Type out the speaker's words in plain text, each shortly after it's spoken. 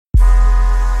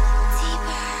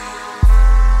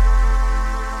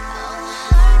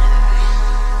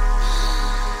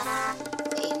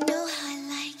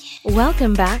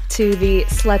Welcome back to the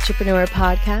Slutrepreneur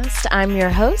podcast. I'm your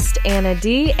host, Anna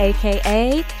D,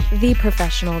 aka The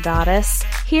Professional Goddess,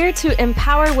 here to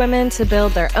empower women to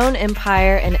build their own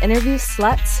empire and interview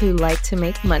sluts who like to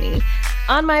make money.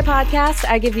 On my podcast,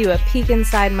 I give you a peek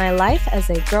inside my life as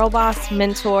a girl boss,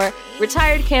 mentor,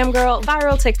 retired cam girl,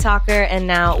 viral TikToker, and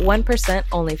now 1%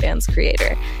 OnlyFans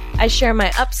creator. I share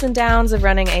my ups and downs of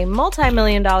running a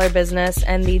multi-million-dollar business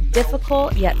and the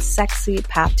difficult yet sexy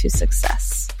path to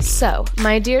success. So,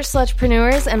 my dear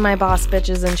slutrepreneurs and my boss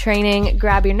bitches in training,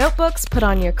 grab your notebooks, put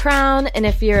on your crown, and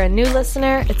if you're a new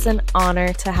listener, it's an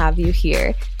honor to have you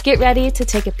here. Get ready to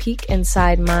take a peek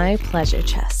inside my pleasure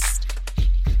chest.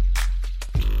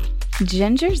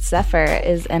 Ginger Zephyr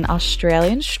is an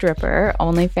Australian stripper,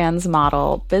 OnlyFans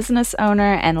model, business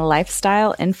owner, and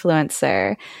lifestyle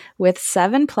influencer. With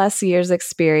 7+ years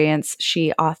experience,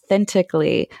 she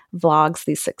authentically vlogs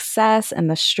the success and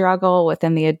the struggle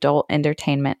within the adult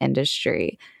entertainment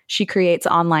industry. She creates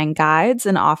online guides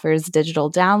and offers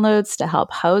digital downloads to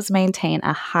help hoes maintain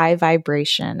a high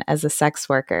vibration as a sex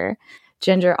worker.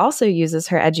 Ginger also uses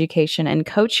her education in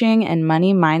coaching and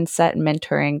money mindset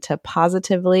mentoring to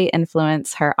positively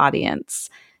influence her audience.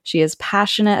 She is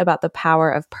passionate about the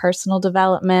power of personal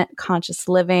development, conscious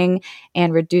living,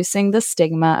 and reducing the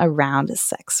stigma around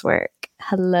sex work.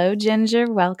 Hello,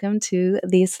 Ginger. Welcome to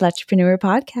the Slutrepreneur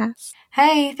podcast.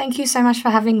 Hey, thank you so much for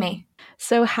having me.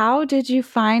 So how did you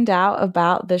find out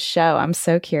about the show? I'm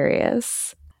so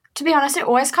curious. To be honest, it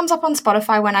always comes up on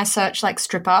Spotify when I search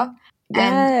stripper.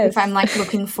 Yes. And if I'm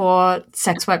looking for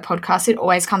sex work podcasts, it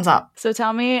always comes up. So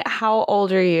tell me, how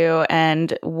old are you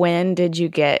and when did you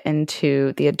get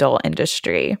into the adult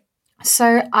industry?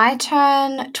 So I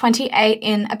turn 28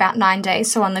 in about 9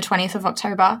 days, so on the 20th of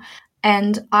October.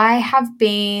 And I have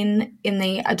been in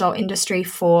the adult industry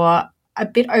for a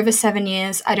bit over 7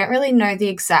 years. I don't really know the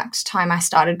exact time I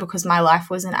started because my life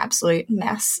was an absolute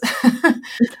mess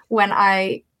when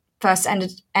I first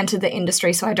entered the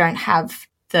industry, so I don't have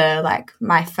I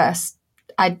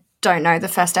don't know the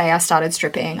first day I started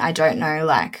stripping. I don't know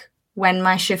when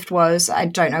my shift was. I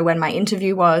don't know when my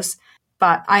interview was,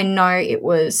 but I know it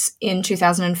was in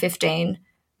 2015,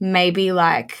 maybe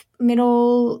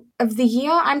middle of the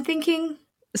year, I'm thinking.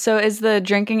 So is the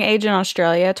drinking age in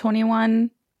Australia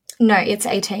 21? No, it's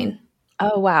 18.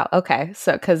 Oh, wow. Okay.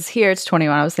 So, because here it's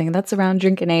 21. I was thinking that's around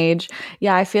drinking age.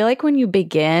 Yeah, I feel like when you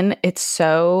begin, it's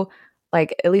so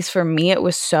at least for me, it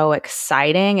was so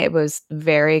exciting. It was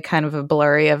very kind of a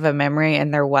blurry of a memory,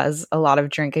 and there was a lot of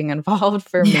drinking involved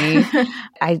for me.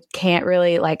 I can't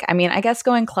really I guess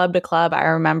going club to club, I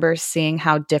remember seeing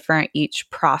how different each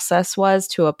process was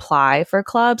to apply for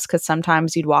clubs, because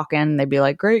sometimes you'd walk in and they'd be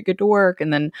like, great, good to work.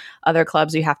 And then other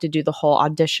clubs, you have to do the whole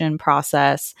audition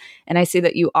process. And I see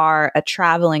that you are a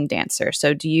traveling dancer.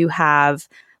 So do you have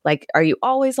are you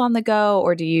always on the go,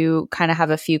 or do you kind of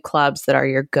have a few clubs that are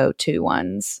your go-to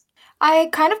ones? I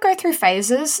kind of go through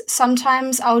phases.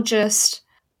 Sometimes I'll just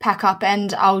pack up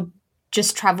and I'll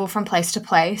just travel from place to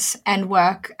place and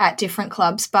work at different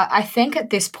clubs. But I think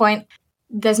at this point,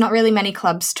 there's not really many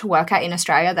clubs to work at in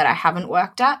Australia that I haven't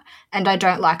worked at, and I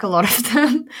don't like a lot of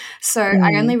them. So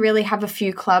I only really have a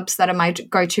few clubs that are my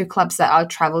go-to clubs that I'll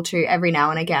travel to every now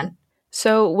and again.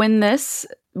 So when this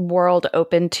world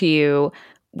opened to you,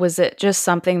 was it just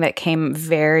something that came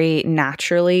very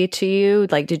naturally to you?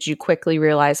 Did you quickly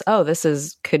realize, oh,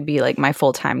 could be my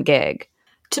full-time gig?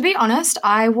 To be honest,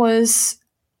 I was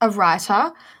a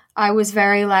writer. I was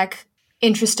very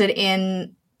interested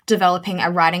in developing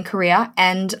a writing career,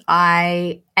 and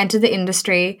I entered the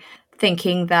industry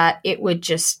thinking that it would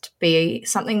just be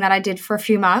something that I did for a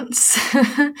few months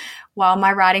while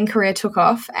my writing career took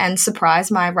off, and surprise,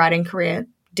 my writing career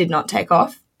did not take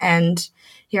off. And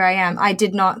here I am. I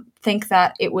did not think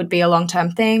that it would be a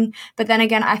long-term thing. But then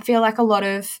again, I feel like a lot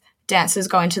of dancers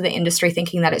go into the industry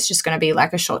thinking that it's just going to be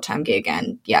a short-term gig.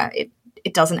 And yeah,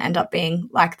 it doesn't end up being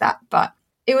like that. But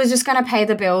it was just going to pay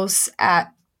the bills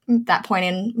at that point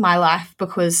in my life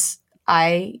because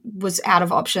I was out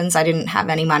of options. I didn't have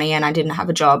any money and I didn't have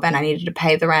a job, and I needed to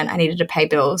pay the rent. I needed to pay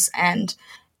bills. And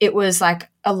it was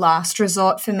a last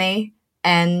resort for me.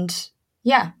 And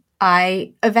yeah,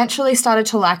 I eventually started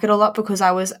to like it a lot because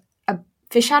I was a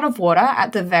fish out of water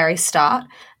at the very start,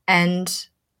 and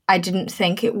I didn't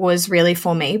think it was really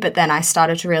for me, but then I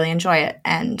started to really enjoy it,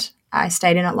 and I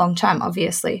stayed in it long term,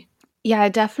 obviously. Yeah, I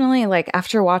definitely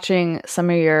after watching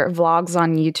some of your vlogs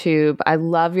on YouTube, I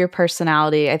love your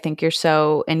personality. I think you're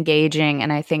so engaging,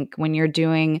 and I think when you're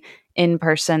doing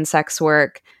in-person sex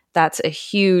work, that's a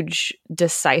huge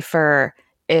decipher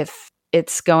if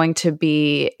it's going to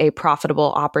be a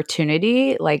profitable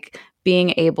opportunity.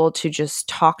 being able to just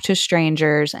talk to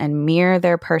strangers and mirror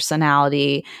their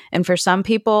personality. And for some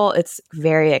people, it's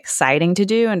very exciting to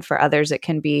do. And for others, it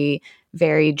can be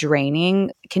very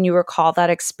draining. Can you recall that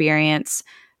experience,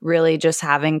 really just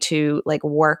having to like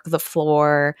work the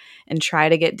floor and try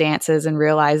to get dances and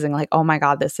realizing like, oh my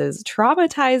God, this is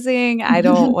traumatizing. I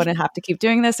don't want to have to keep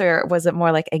doing this. Or was it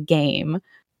more like a game?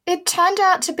 It turned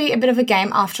out to be a bit of a game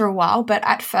after a while, but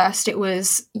at first it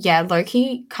was,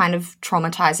 low-key kind of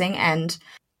traumatizing, and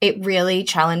it really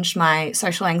challenged my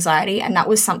social anxiety. And that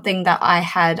was something that I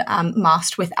had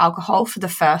masked with alcohol for the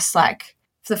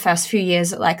first few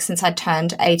years. Like since I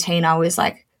turned 18, I was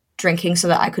like drinking so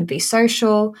that I could be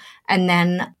social. And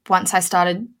then once I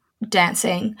started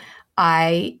dancing,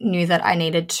 I knew that I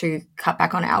needed to cut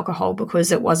back on alcohol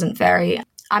because it wasn't very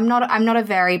I'm not a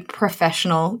very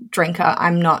professional drinker.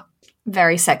 I'm not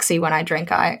very sexy when I drink.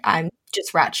 I'm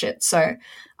just ratchet. So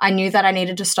I knew that I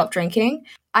needed to stop drinking.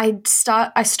 I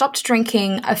stopped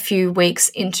drinking a few weeks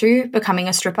into becoming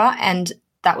a stripper, and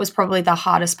that was probably the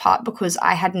hardest part because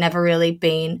I had never really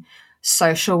been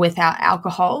social without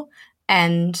alcohol.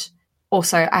 And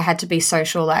also I had to be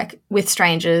social like with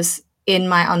strangers in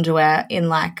my underwear in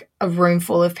like a room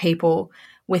full of people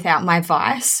without my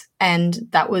vice. And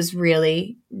that was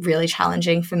really, really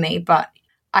challenging for me. But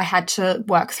I had to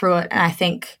work through it. And I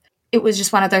think it was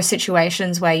just one of those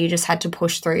situations where you just had to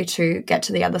push through to get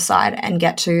to the other side and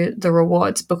get to the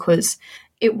rewards, because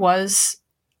I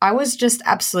was just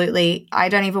absolutely, I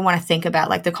don't even want to think about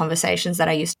like the conversations that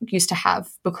I used to have,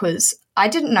 because I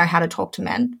didn't know how to talk to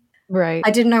men. Right.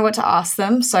 I didn't know what to ask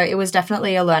them. So it was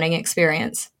definitely a learning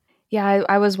experience. Yeah,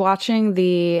 I was watching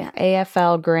the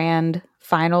AFL Grand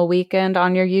Final weekend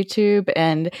on your YouTube,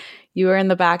 and you were in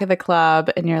the back of the club,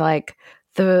 and you're like,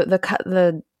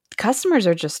 the customers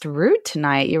are just rude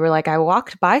tonight. You were like, I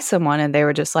walked by someone, and they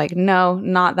were just like, no,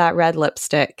 not that red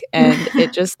lipstick, and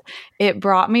it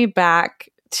brought me back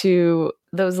to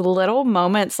those little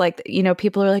moments. Like, you know,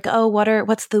 people are like, oh,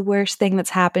 what's the worst thing that's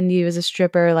happened to you as a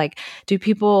stripper? Like, do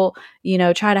people, you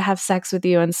know, try to have sex with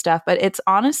you and stuff? But it's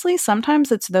honestly,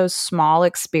 sometimes it's those small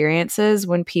experiences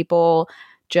when people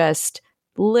just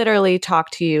literally talk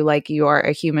to you like you are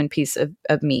a human piece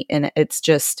of meat. And it's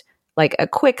just like a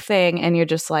quick thing. And you're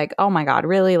just like, oh my God,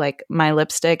 really? Like my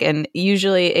lipstick? And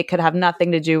usually it could have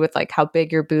nothing to do with like how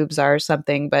big your boobs are or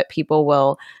something, but people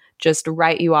will just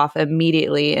write you off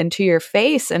immediately and to your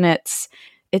face. And it's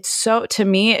so, to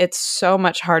me, it's so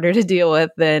much harder to deal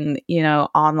with than, you know,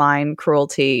 online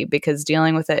cruelty, because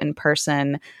dealing with it in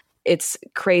person, it's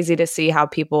crazy to see how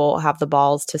people have the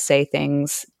balls to say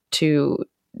things to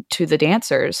the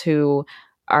dancers who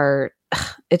are,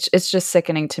 it's just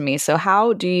sickening to me. So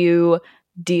how do you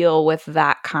deal with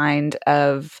that kind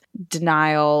of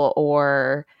denial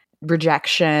or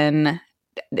rejection?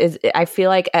 I feel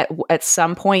like at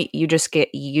some point you just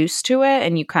get used to it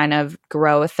and you kind of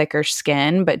grow a thicker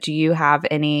skin. But do you have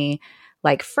any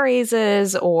like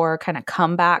phrases or kind of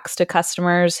comebacks to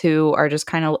customers who are just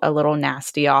kind of a little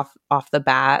nasty off the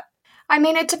bat? I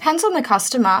mean, it depends on the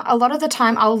customer. A lot of the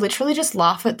time I'll literally just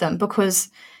laugh at them because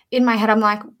in my head I'm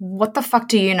like, what the fuck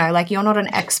do you know? Like, you're not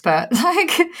an expert.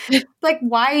 Like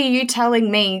why are you telling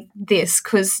me this?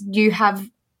 Because you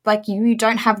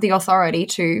don't have the authority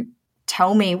to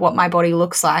tell me what my body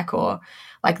looks like, or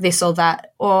like this or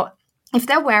that. Or if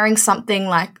they're wearing something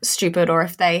like stupid, or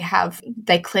if they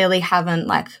clearly haven't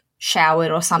like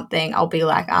showered or something, I'll be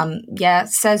like, yeah,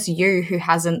 says you who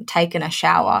hasn't taken a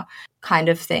shower, kind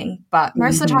of thing. But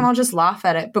most of the time I'll just laugh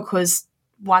at it because,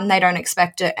 one, they don't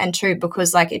expect it, and two,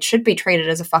 because like it should be treated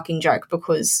as a fucking joke,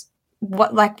 because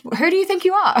who do you think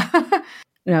you are?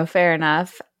 No, fair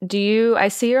enough. I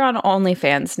see you're on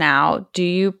OnlyFans now. Do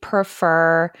you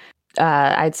prefer,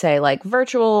 I'd say like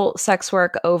virtual sex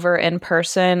work over in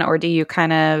person, or do you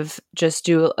kind of just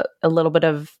do a little bit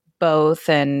of both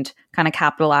and kind of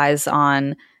capitalize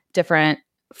on different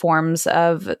forms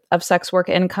of sex work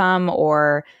income?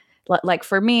 Or like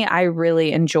for me, I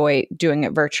really enjoy doing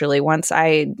it virtually. Once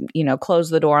I, you know,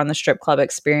 closed the door on the strip club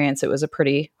experience, it was a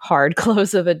pretty hard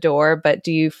close of a door. But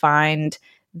do you find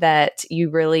that you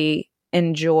really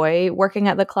enjoy working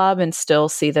at the club and still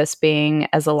see this being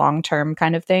as a long-term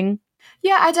kind of thing?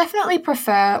 Yeah, I definitely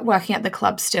prefer working at the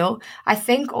club still. I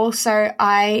think also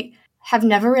I have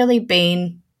never really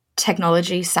been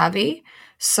technology savvy,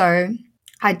 so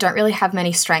I don't really have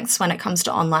many strengths when it comes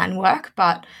to online work,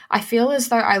 but I feel as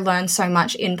though I learn so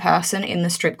much in person in the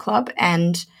strip club,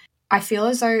 and I feel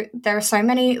as though there are so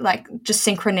many like just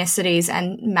synchronicities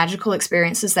and magical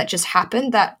experiences that just happen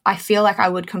that I feel like I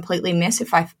would completely miss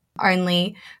if I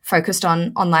only focused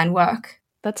on online work.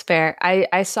 That's fair.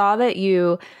 I saw that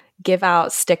you give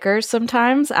out stickers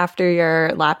sometimes after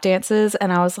your lap dances.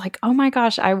 And I was like, oh my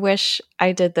gosh, I wish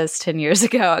I did this 10 years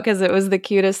ago because it was the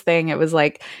cutest thing. It was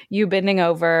like you bending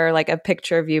over, like a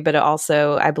picture of you, but it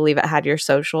also, I believe it had your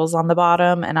socials on the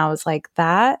bottom. And I was like,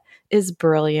 that is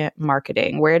brilliant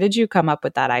marketing. Where did you come up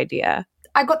with that idea?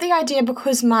 I got the idea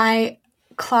because my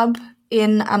club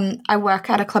I work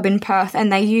at a club in Perth,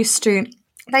 and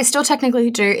they still technically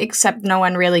do, except no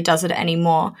one really does it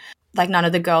anymore. Like none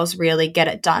of the girls really get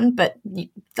it done, but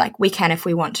like we can if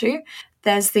we want to.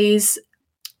 There's the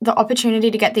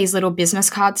opportunity to get these little business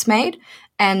cards made,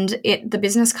 and the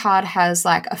business card has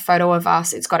like a photo of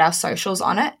us. It's got our socials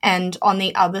on it, and on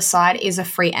the other side is a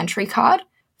free entry card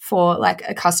for like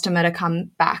a customer to come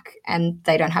back, and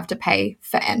they don't have to pay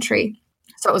for entry.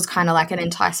 So it was kind of like an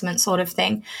enticement sort of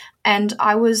thing. And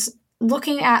I was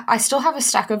I still have a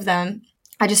stack of them.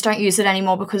 I just don't use it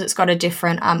anymore because it's got a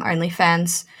different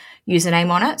OnlyFans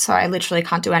username on it. So I literally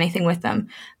can't do anything with them.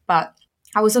 But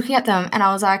I was looking at them and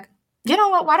I was like, you know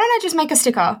what? Why don't I just make a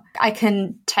sticker? I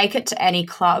can take it to any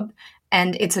club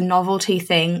and it's a novelty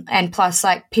thing. And plus,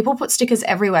 like, people put stickers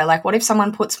everywhere. Like, what if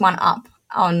someone puts one up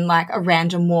on like a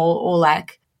random wall or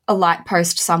like a light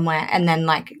post somewhere, and then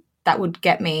like that would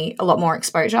get me a lot more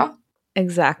exposure?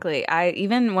 Exactly.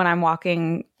 Even when I'm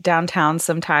walking downtown,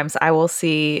 sometimes I will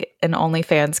see an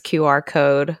OnlyFans QR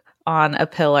code on a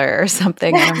pillar or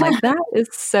something. And I'm like, that is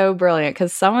so brilliant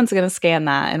because someone's going to scan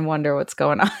that and wonder what's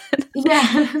going on.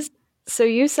 Yeah. So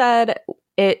you said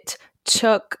it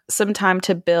took some time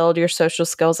to build your social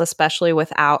skills, especially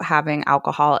without having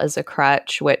alcohol as a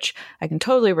crutch, which I can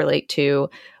totally relate to.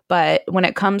 But when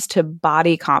it comes to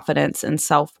body confidence and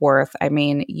self-worth, I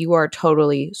mean, you are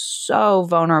totally so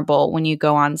vulnerable when you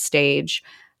go on stage.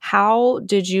 How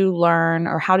did you learn,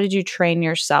 or how did you train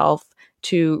yourself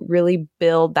to really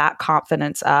build that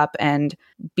confidence up and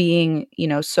being,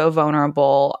 so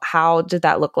vulnerable? How did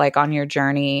that look like on your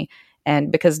journey?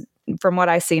 And because from what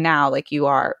I see now, like, you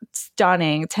are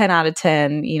stunning, 10 out of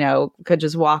 10, could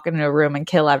just walk into a room and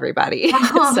kill everybody.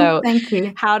 Oh, So thank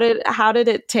you. how did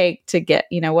it take to get,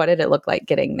 what did it look like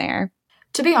getting there?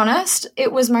 To be honest,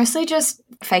 it was mostly just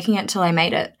faking it till I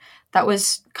made it. That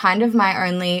was kind of my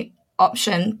only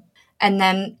option. And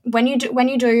then when you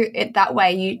do it that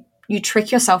way, you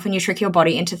trick yourself and you trick your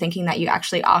body into thinking that you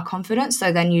actually are confident.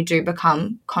 So then you do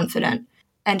become confident.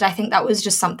 And I think that was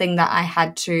just something that I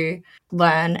had to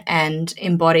learn and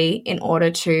embody in order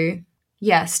to,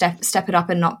 step it up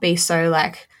and not be so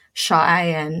like shy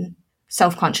and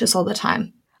self-conscious all the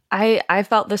time. I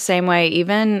felt the same way,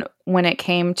 even when it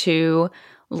came to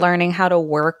learning how to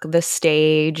work the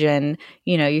stage. And,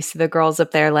 you see the girls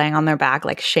up there laying on their back,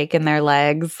 like shaking their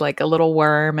legs like a little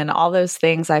worm and all those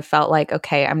things. I felt like,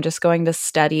 okay, I'm just going to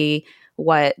study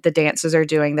what the dancers are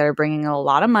doing that are bringing a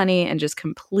lot of money and just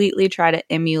completely try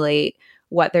to emulate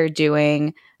what they're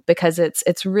doing, because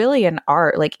it's really an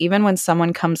art. Like, even when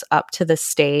someone comes up to the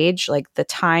stage, like the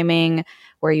timing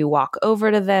where you walk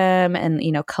over to them and,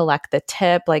 collect the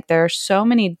tip, like there are so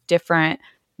many different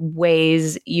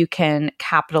ways you can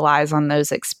capitalize on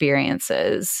those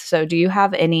experiences. So do you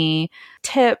have any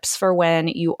tips for when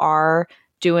you are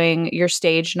doing your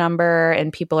stage number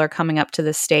and people are coming up to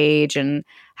the stage, and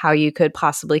how you could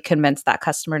possibly convince that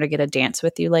customer to get a dance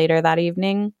with you later that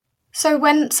evening? So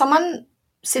when someone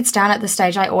sits down at the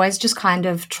stage, I always just kind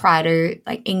of try to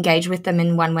like engage with them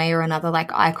in one way or another,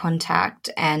 like eye contact,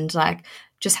 and like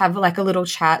just have like a little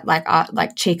chat,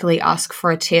 like cheekily ask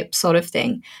for a tip sort of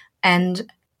thing.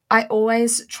 And I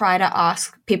always try to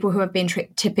ask people who have been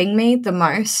tipping me the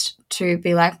most to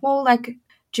be like, well, like,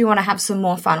 do you want to have some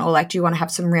more fun, or like, do you want to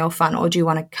have some real fun, or do you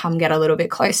want to come get a little bit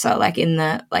closer, like in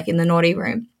the naughty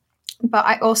room? But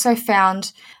I also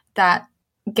found that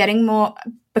becoming more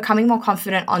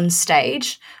confident on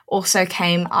stage also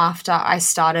came after I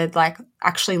started like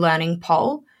actually learning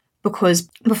pole, because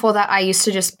before that I used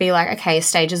to just be like, okay,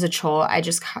 stage is a chore. I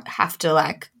just have to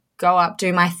like go up,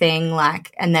 do my thing,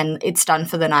 like, and then it's done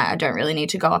for the night. I don't really need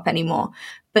to go up anymore.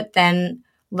 But then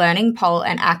learning pole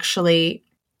it actually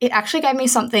gave me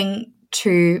something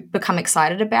to become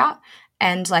excited about,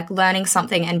 and like learning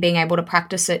something and being able to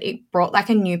practice it, it brought like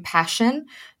a new passion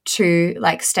to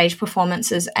like stage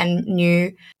performances and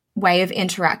new way of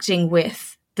interacting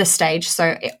with the stage.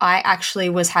 So I actually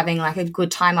was having like a good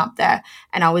time up there,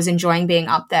 and I was enjoying being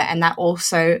up there, and that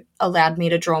also allowed me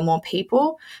to draw more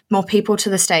people to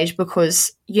the stage,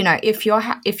 because if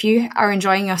you are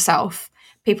enjoying yourself,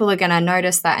 people are going to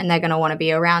notice that and they're going to want to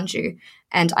be around you.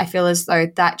 And I feel as though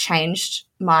that changed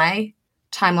my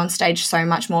time on stage so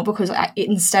much more, because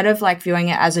instead of like viewing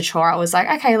it as a chore, I was like,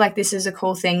 okay, like this is a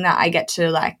cool thing that I get to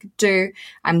like do.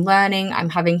 I'm learning, I'm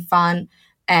having fun.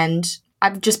 And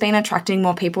I've just been attracting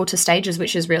more people to stages,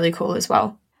 which is really cool as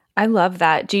well. I love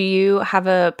that. Do you have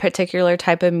a particular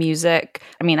type of music?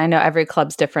 I mean, I know every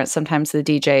club's different. Sometimes the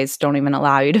DJs don't even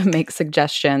allow you to make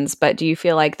suggestions, but do you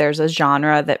feel like there's a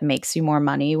genre that makes you more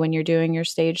money when you're doing your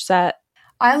stage set?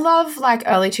 I love like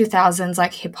early 2000s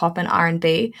like hip hop and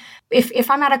R&B. If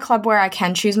I'm at a club where I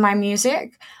can choose my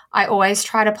music, I always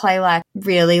try to play like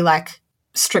really like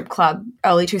strip club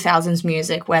early 2000s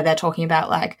music where they're talking about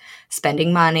like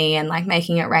spending money and like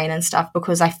making it rain and stuff,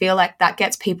 because I feel like that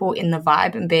gets people in the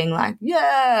vibe and being like,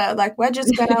 yeah, like we're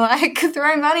just gonna like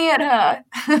throw money at her.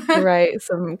 Right.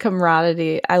 Some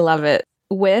camaraderie. I love it.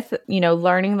 With,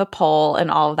 learning the pole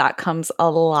and all of that comes a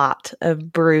lot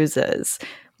of bruises.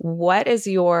 What is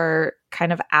your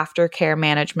kind of aftercare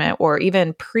management or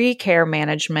even pre-care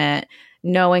management,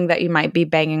 knowing that you might be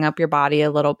banging up your body a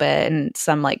little bit, and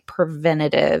some like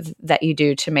preventative that you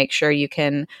do to make sure you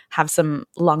can have some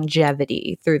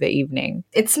longevity through the evening?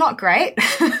 It's not great.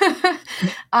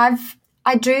 I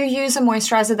do use a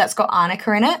moisturizer that's got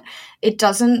arnica in it. It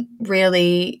doesn't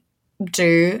really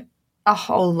do a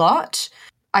whole lot.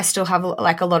 I still have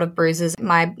like a lot of bruises.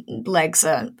 My legs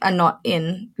are not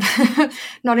in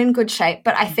not in good shape.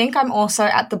 But I think I'm also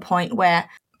at the point where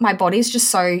my body's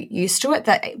just so used to it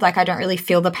that like I don't really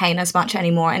feel the pain as much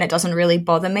anymore, and it doesn't really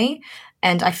bother me.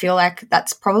 And I feel like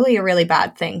that's probably a really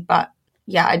bad thing. But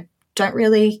yeah, I don't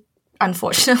really,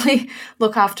 unfortunately,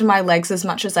 look after my legs as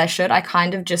much as I should. I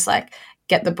kind of just like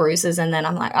get the bruises and then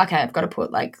I'm like, okay, I've got to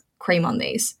put like cream on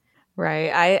these.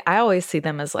 Right. I always see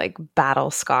them as like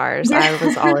battle scars. Yeah. I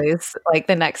was always like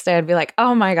the next day I'd be like,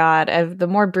 oh my God, the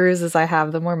more bruises I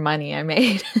have, the more money I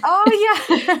made. Oh,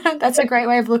 yeah. That's a great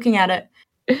way of looking at it.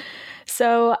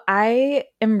 So I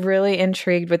am really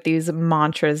intrigued with these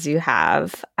mantras you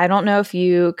have. I don't know if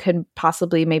you could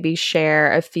possibly maybe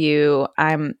share a few.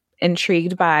 I'm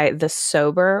intrigued by the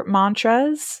sober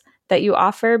mantras that you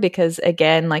offer because,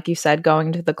 again, like you said,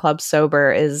 going to the club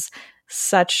sober is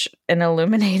such an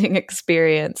illuminating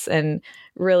experience and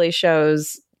really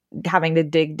shows having to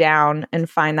dig down and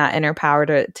find that inner power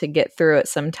to get through it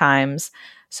sometimes.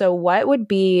 So what would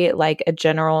be like a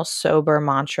general sober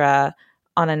mantra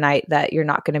on a night that you're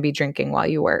not going to be drinking while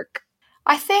you work?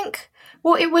 I think,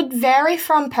 well, it would vary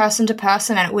from person to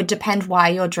person, and it would depend why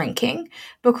you're drinking,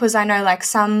 because I know like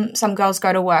some girls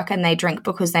go to work and they drink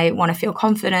because they want to feel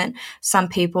confident. Some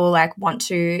people like want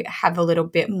to have a little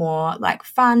bit more like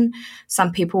fun.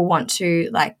 Some people want to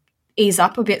like ease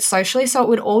up a bit socially. So it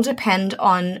would all depend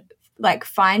on like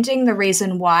finding the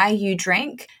reason why you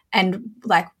drink, and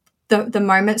like the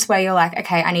moments where you're like,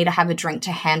 okay, I need to have a drink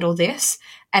to handle this,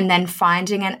 and then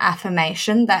finding an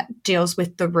affirmation that deals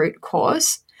with the root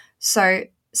cause. So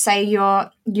say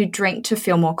you drink to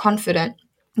feel more confident.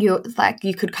 You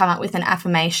could come up with an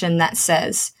affirmation that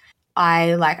says,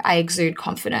 I exude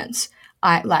confidence.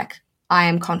 I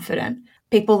am confident.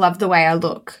 People love the way I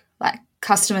look. Like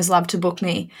customers love to book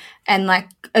me. And like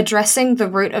addressing the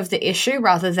root of the issue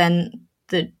rather than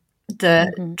the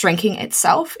drinking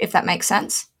itself, if that makes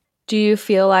sense. Do you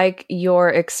feel like your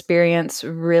experience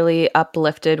really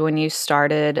uplifted when you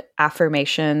started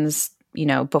affirmations,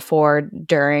 before,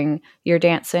 during your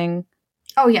dancing?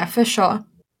 Oh, yeah, for sure.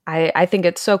 I think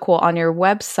it's so cool. On your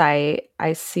website,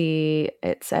 I see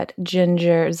it's at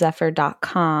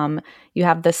gingerzephyr.com. You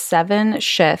have the 7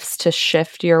 shifts to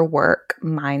shift your work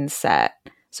mindset.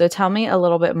 So tell me a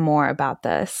little bit more about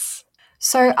this.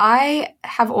 So I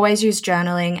have always used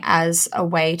journaling as a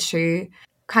way to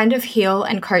kind of heal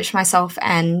and coach myself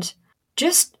and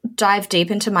just dive deep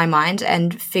into my mind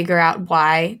and figure out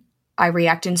why I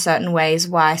react in certain ways,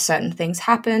 why certain things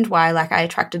happened, why like I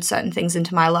attracted certain things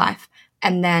into my life.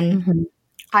 And then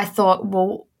I thought,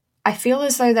 well, I feel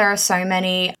as though there are so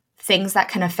many things that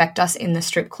can affect us in the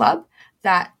strip club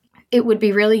that it would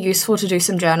be really useful to do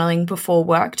some journaling before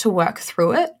work to work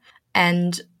through it.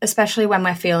 And especially when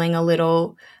we're feeling a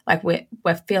little like we're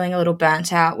feeling a little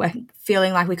burnt out, we're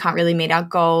feeling like we can't really meet our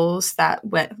goals, that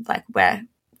we're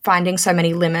finding so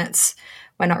many limits,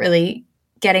 we're not really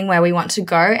getting where we want to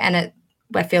go, and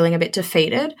we're feeling a bit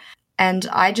defeated. And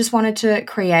I just wanted to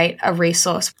create a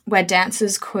resource where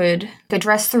dancers could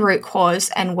address the root cause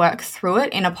and work through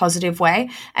it in a positive way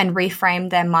and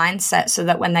reframe their mindset so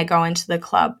that when they go into the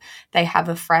club, they have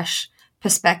a fresh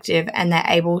perspective and they're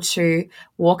able to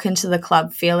walk into the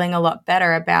club feeling a lot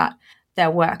better about their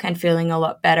work and feeling a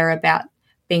lot better about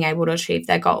being able to achieve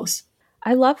their goals.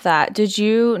 I love that. Did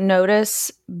you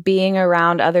notice being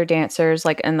around other dancers,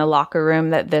 like in the locker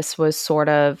room, that this was sort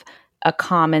of a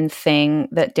common thing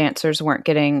that dancers weren't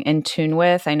getting in tune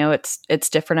with? I know it's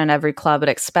different in every club, but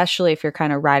especially if you're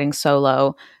kind of riding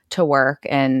solo to work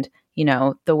and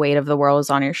the weight of the world is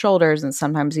on your shoulders and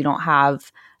sometimes you don't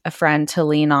have a friend to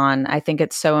lean on. I think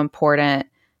it's so important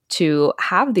to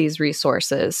have these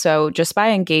resources. So just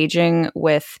by engaging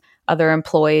with other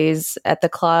employees at the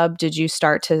club, did you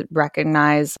start to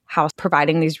recognize how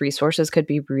providing these resources could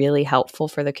be really helpful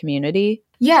for the community?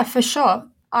 Yeah, for sure.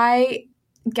 I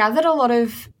gathered a lot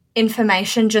of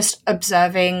information just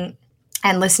observing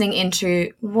and listening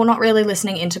into, well, not really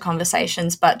listening into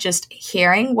conversations, but just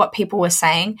hearing what people were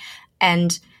saying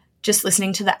and just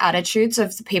listening to the attitudes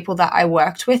of the people that I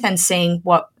worked with and seeing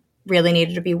what really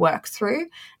needed to be worked through,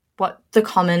 what the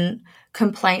common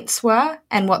complaints were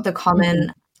and what the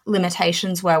common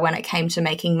limitations were when it came to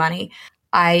making money.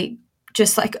 I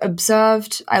just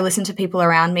observed, I listened to people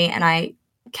around me, and I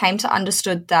came to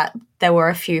understood that there were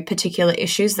a few particular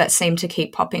issues that seemed to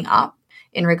keep popping up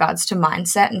in regards to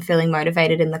mindset and feeling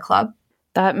motivated in the club.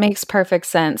 That makes perfect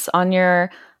sense. On your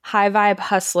High Vibe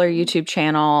Hustler YouTube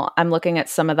channel, I'm looking at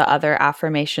some of the other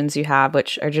affirmations you have,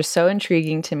 which are just so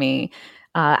intriguing to me.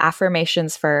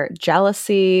 Affirmations for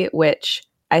jealousy, which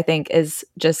I think is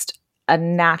just a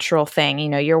natural thing.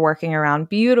 You're working around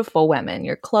beautiful women,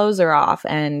 your clothes are off,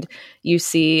 and you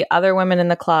see other women in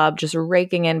the club just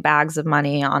raking in bags of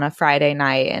money on a Friday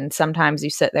night. And sometimes you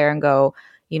sit there and go,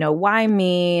 why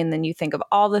me? And then you think of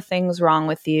all the things wrong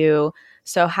with you.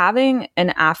 So having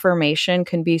an affirmation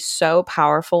can be so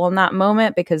powerful in that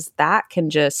moment, because that can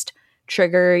just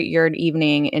trigger your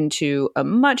evening into a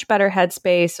much better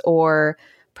headspace, or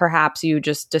perhaps you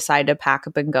just decide to pack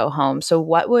up and go home. So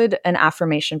what would an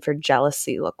affirmation for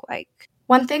jealousy look like?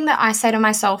 One thing that I say to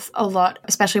myself a lot,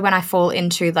 especially when I fall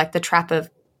into the trap of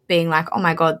being like, oh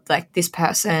my God, this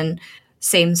person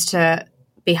seems to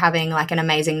be having an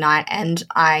amazing night and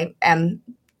I am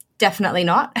definitely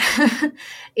not,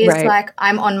 is right.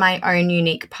 I'm on my own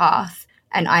unique path.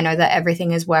 And I know that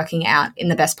everything is working out in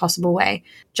the best possible way.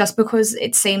 Just because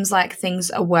it seems like things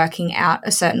are working out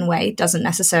a certain way doesn't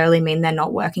necessarily mean they're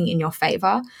not working in your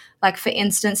favor. For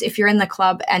instance, if you're in the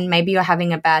club and maybe you're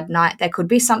having a bad night, there could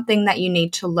be something that you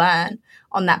need to learn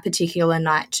on that particular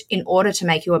night in order to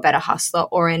make you a better hustler,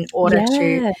 or in order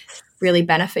to really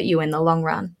benefit you in the long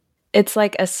run. It's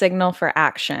like a signal for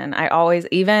action. I always,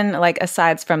 even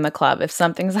aside from the club, if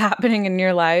something's happening in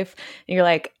your life and you're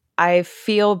like, I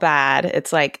feel bad,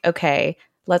 it's okay,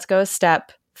 let's go a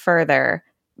step further,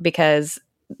 because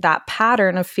that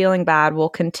pattern of feeling bad will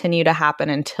continue to happen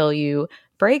until you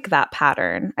break that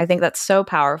pattern. I think that's so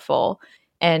powerful.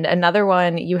 And another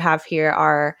one you have here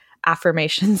are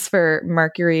affirmations for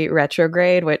Mercury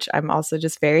retrograde, which I'm also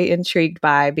just very intrigued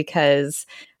by, because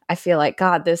I feel like,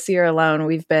 God, this year alone,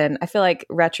 I feel like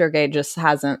retrograde just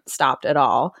hasn't stopped at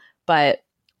all. But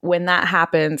when that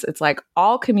happens, it's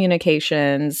all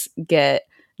communications get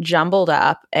jumbled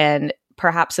up. And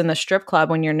perhaps in the strip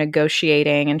club, when you're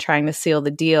negotiating and trying to seal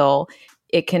the deal,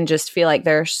 it can just feel like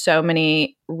there are so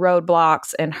many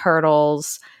roadblocks and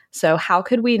hurdles. So how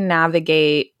could we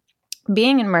navigate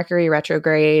being in Mercury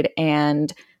retrograde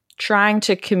and trying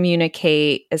to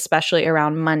communicate, especially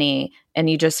around money, and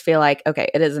you just feel like, okay,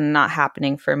 it is not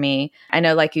happening for me? I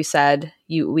know, like you said,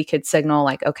 we could signal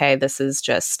okay, this is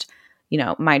just,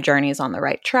 my journey is on the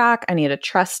right track. I need to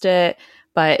trust it.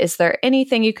 But is there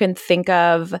anything you can think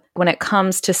of when it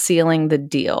comes to sealing the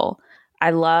deal?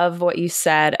 I love what you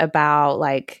said about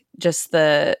just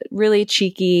the really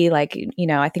cheeky, I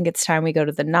think it's time we go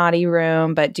to the naughty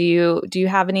room. But do you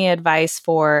have any advice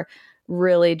for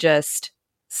really just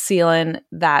sealing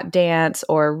that dance,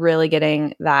 or really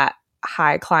getting that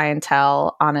high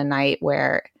clientele on a night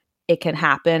where it can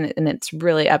happen, and it's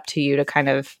really up to you to kind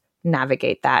of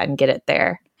navigate that and get it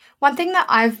there? One thing that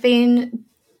I've been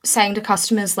saying to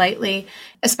customers lately,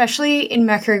 especially in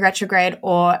Mercury retrograde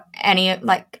or any,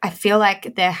 I feel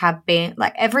like there have been,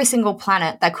 every single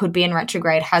planet that could be in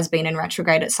retrograde has been in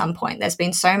retrograde at some point. There's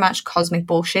been so much cosmic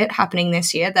bullshit happening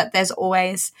this year that there's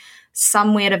always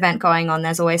some weird event going on.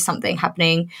 There's always something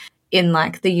happening in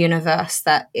the universe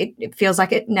that it feels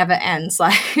like it never ends,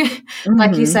 like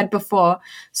you said before.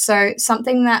 So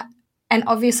something that, and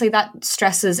obviously that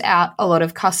stresses out a lot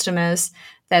of customers.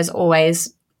 There's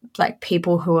always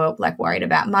people who are worried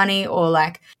about money, or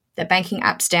their banking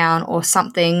app's down, or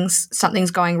something's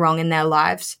going wrong in their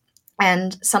lives.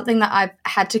 And something that I've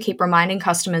had to keep reminding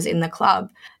customers in the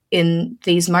club in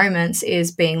these moments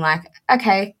is being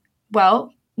okay,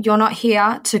 well, you're not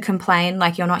here to complain.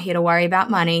 You're not here to worry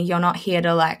about money. You're not here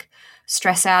to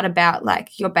stress out about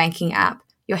your banking app.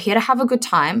 You're here to have a good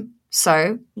time.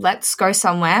 So let's go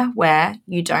somewhere where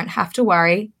you don't have to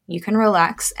worry. You can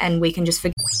relax, and we can just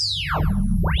forget.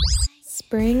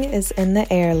 Spring is in the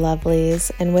air,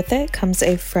 lovelies, and with it comes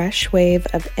a fresh wave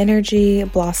of energy,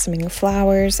 blossoming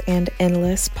flowers, and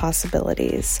endless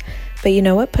possibilities. But you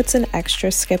know what puts an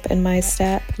extra skip in my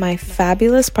step? My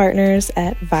fabulous partners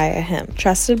at Via Hemp.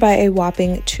 Trusted by a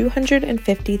whopping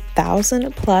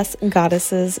 250,000 plus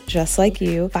goddesses just like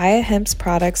you, Via Hemp's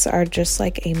products are just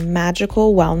like a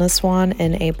magical wellness wand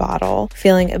in a bottle.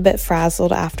 Feeling a bit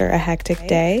frazzled after a hectic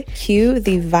day? Cue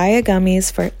the Via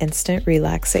gummies for instant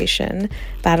relaxation.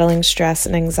 Battling stress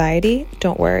and anxiety?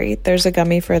 Don't worry, there's a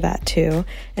gummy for that too.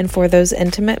 And for those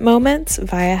intimate moments,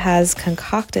 Via has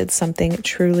concocted something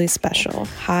truly special.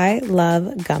 High Love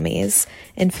Gummies.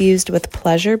 Infused with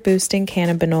pleasure-boosting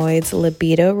cannabinoids,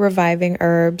 libido-reviving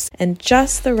herbs, and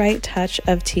just the right touch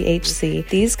of THC,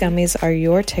 these gummies are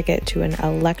your ticket to an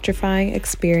electrifying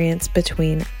experience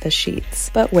between the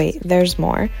sheets. But wait, there's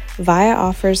more. Via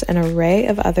offers an array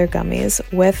of other gummies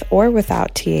with or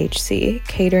without THC,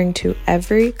 catering to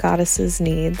every goddess's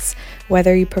needs.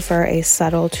 Whether you prefer a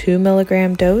subtle 2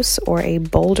 milligram dose or a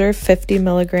bolder 50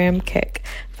 milligram kick,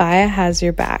 Via has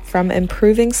your back. From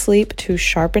improving sleep to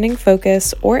sharpening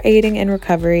focus or aiding in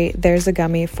recovery, there's a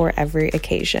gummy for every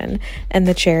occasion. And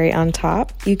the cherry on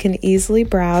top, you can easily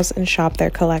browse and shop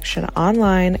their collection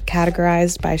online,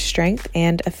 categorized by strength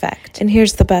and effect. And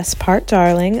here's the best part,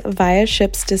 darling. Via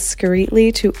ships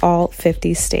discreetly to all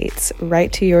 50 states,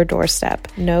 right to your doorstep.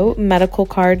 No medical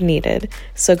card needed.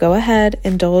 So go ahead,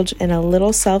 indulge in a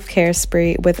little self-care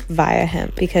spree with Via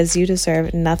Hemp, because you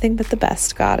deserve nothing but the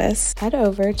best, goddess. Head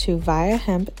over to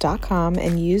viahemp.com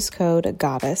and use code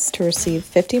GODDESS to receive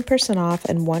 15% off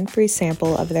and one free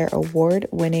sample of their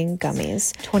award-winning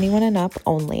gummies. 21 and up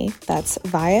only. That's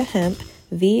Viahemp,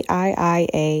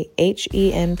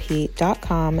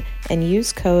 VIIAHEMP.com, and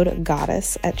use code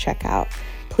GODDESS at checkout.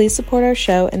 Please support our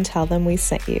show and tell them we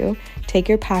sent you. Take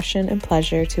your passion and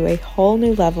pleasure to a whole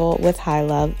new level with High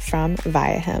Love from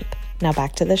Via Hemp. Now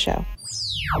back to the show.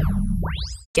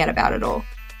 Get about it all.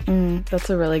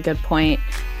 That's a really good point.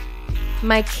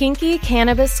 My kinky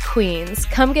cannabis queens,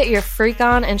 come get your freak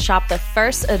on and shop the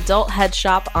first adult head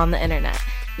shop on the internet.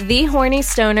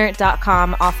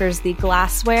 TheHornyStoner.com offers the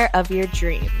glassware of your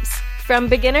dreams. From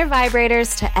beginner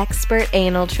vibrators to expert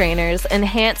anal trainers,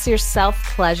 enhance your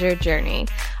self-pleasure journey.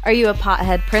 Are you a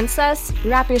pothead princess?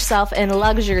 Wrap yourself in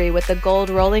luxury with the gold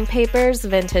rolling papers,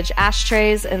 vintage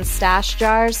ashtrays, and stash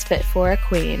jars fit for a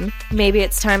queen. Maybe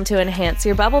it's time to enhance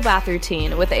your bubble bath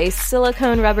routine with a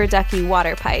silicone rubber ducky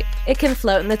water pipe. It can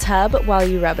float in the tub while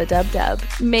you rub-a-dub-dub.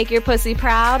 Make your pussy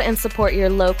proud and support your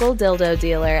local dildo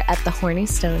dealer at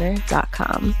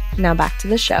thehornystoner.com. Now back to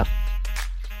the show.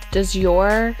 Does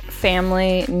your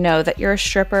family know that you're a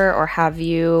stripper, or how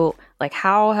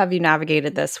have you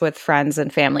navigated this with friends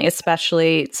and family,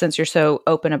 especially since you're so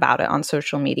open about it on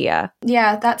social media?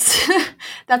 Yeah, that's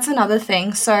that's another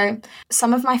thing. So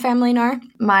some of my family know.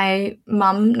 My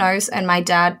mum knows and my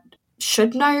dad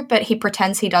should know, but he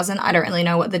pretends he doesn't. I don't really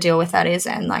know what the deal with that is,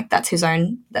 and that's his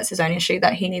own issue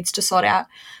that he needs to sort out.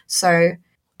 So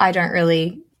I don't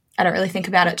really think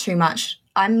about it too much.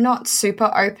 I'm not super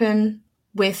open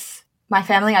with my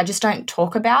family. I just don't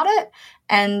talk about it.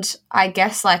 And I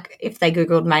guess if they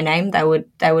Googled my name, they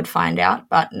would find out,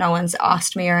 but no one's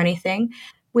asked me or anything.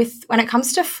 When it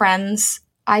comes to friends,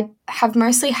 I have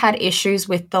mostly had issues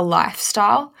with the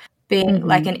lifestyle being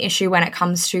an issue when it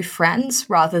comes to friends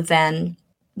rather than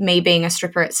me being a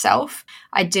stripper itself.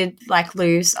 I did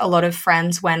lose a lot of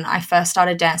friends when I first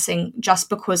started dancing, just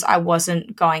because I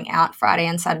wasn't going out Friday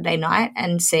and Saturday night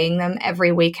and seeing them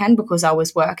every weekend because I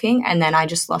was working, and then I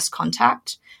just lost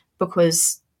contact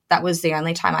because that was the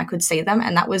only time I could see them,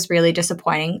 and that was really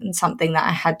disappointing and something that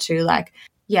I had to learn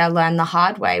the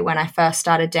hard way when I first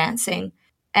started dancing.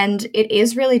 And it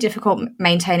is really difficult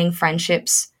maintaining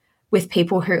friendships with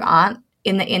people who aren't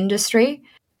in the industry.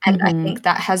 And I think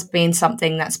that has been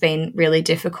something that's been really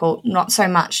difficult, not so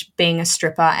much being a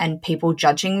stripper and people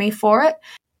judging me for it.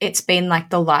 It's been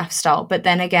the lifestyle. But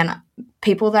then again,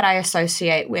 people that I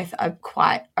associate with are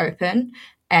quite open,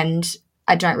 and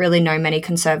I don't really know many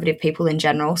conservative people in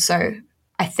general. So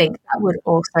I think that would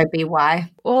also be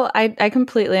why. Well, I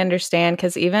completely understand,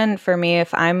 because even for me,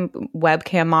 if I'm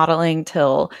webcam modeling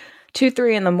till 2,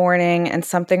 3 in the morning and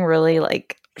something really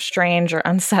strange or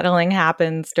unsettling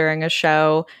happens during a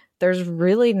show, there's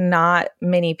really not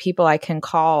many people I can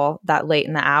call that late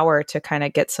in the hour to kind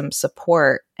of get some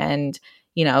support. And,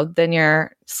 then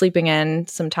you're sleeping in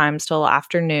sometimes till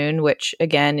afternoon, which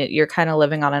again, you're kind of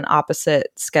living on an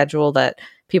opposite schedule that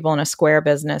people in a square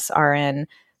business are in.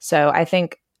 So I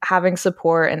think having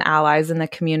support and allies in the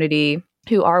community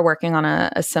who are working on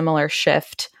a similar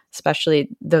shift especially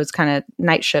those kind of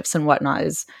night shifts and whatnot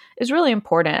is really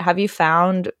important. Have you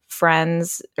found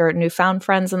friends or newfound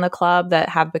friends in the club that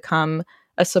have become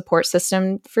a support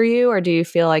system for you, or do you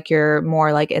feel like you're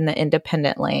more like in the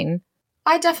independent lane?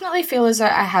 I definitely feel as though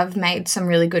I have made some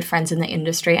really good friends in the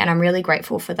industry, and I'm really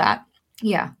grateful for that.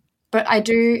 Yeah. But I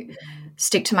do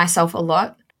stick to myself a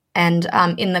lot. And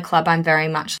in the club, I'm very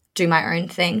much do my own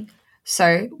thing.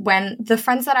 So when the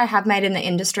friends that I have made in the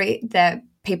industry, they're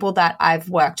people that I've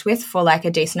worked with for like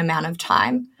a decent amount of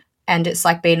time. And it's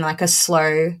like been like a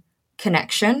slow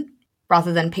connection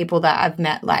rather than people that I've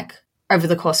met like over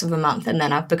the course of a month and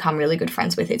then I've become really good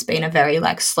friends with. It's been a very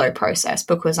like slow process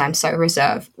because I'm so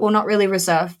reserved. Well, not really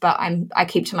reserved, but I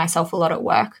keep to myself a lot at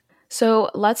work.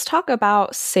 So let's talk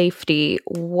about safety.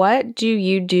 What do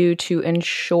you do to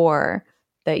ensure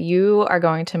that you are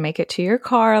going to make it to your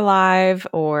car alive,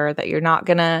 or that you're not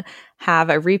going to have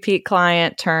a repeat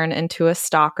client turn into a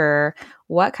stalker?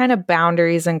 What kind of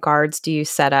boundaries and guards do you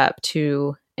set up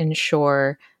to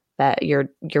ensure that your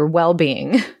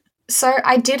well-being? So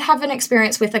I did have an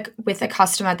experience with a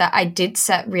customer that I did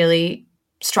set really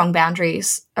strong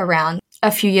boundaries around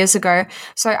a few years ago.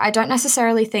 So I don't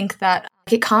necessarily think that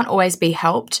it can't always be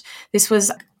helped. This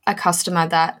was a customer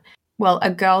that, well,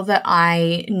 a girl that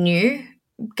I knew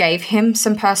gave him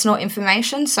some personal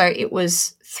information. So it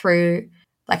was through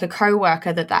like a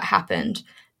coworker that happened.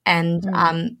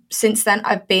 And since then,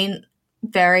 I've been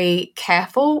very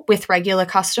careful with regular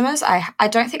customers. I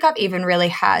don't think I've even really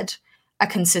had a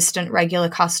consistent regular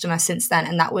customer since then.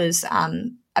 And that was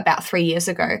about 3 years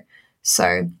ago.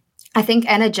 So I think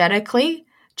energetically,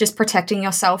 just protecting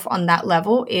yourself on that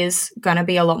level is going to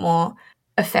be a lot more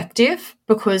effective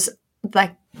because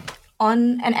like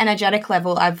on an energetic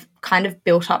level, I've kind of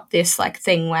built up this like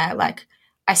thing where like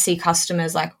I see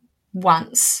customers like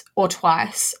once or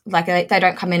twice, like they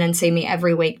don't come in and see me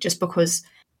every week just because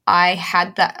I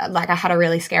had that, like I had a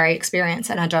really scary experience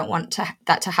and I don't want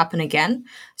that to happen again.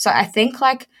 So I think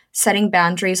like setting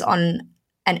boundaries on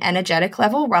an energetic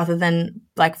level rather than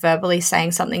like verbally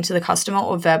saying something to the customer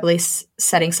or verbally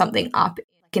setting something up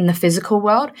in the physical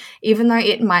world, even though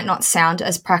it might not sound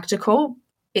as practical,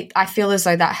 I feel as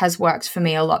though that has worked for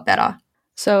me a lot better.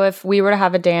 So if we were to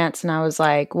have a dance and I was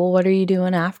like, well, what are you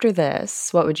doing after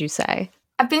this? What would you say?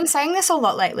 I've been saying this a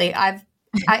lot lately. And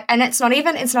it's not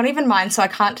even mine, so I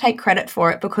can't take credit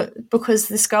for it because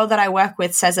this girl that I work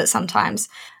with says it sometimes.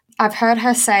 I've heard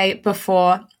her say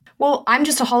before, well, I'm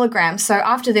just a hologram, so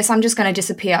after this I'm just going to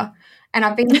disappear. And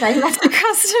I've been saying that to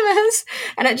customers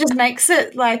and it just makes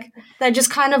it like they just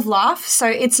kind of laugh. So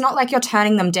it's not like you're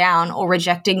turning them down or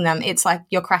rejecting them. It's like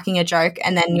you're cracking a joke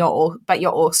and then you're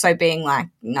also being like,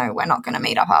 no, we're not going to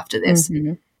meet up after this.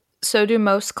 Mm-hmm. So do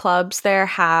most clubs there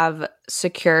have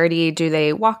security? Do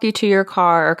they walk you to your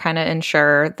car or kind of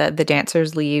ensure that the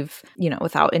dancers leave,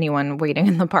 without anyone waiting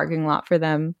in the parking lot for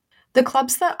them? The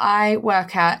clubs that I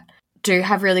work at do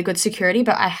have really good security,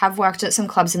 but I have worked at some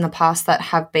clubs in the past that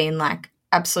have been like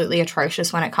absolutely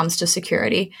atrocious when it comes to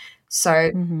security.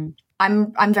 So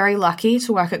I'm very lucky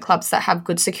to work at clubs that have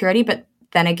good security, but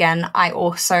then again, I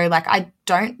also I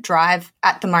don't drive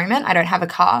at the moment. I don't have a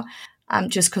car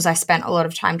just because I spent a lot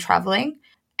of time traveling,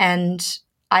 and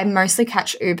I mostly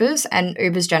catch Ubers, and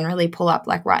Ubers generally pull up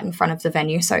like right in front of the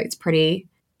venue. So it's pretty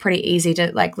easy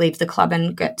to like leave the club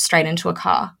and get straight into a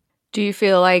car. Do you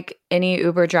feel like any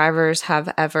Uber drivers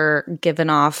have ever given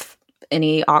off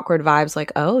any awkward vibes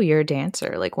like, oh, you're a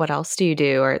dancer, like what else do you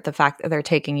do? Or the fact that they're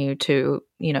taking you to,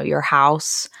 your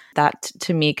house, that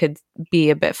to me could be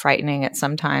a bit frightening at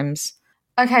sometimes.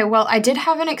 Okay, well, I did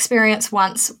have an experience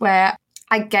once where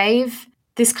I gave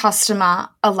this customer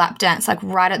a lap dance, like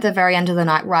right at the very end of the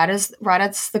night, right as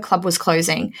the club was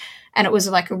closing. And it was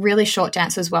like a really short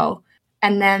dance as well.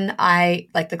 And then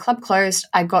the club closed,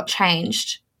 I got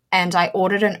changed and I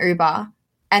ordered an Uber,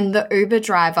 and the Uber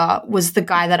driver was the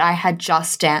guy that I had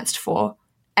just danced for.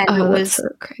 And it was so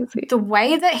crazy. The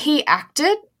way that he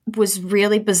acted was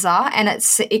really bizarre, and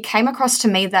it came across to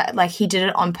me that like he did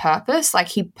it on purpose. Like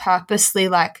he purposely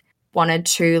wanted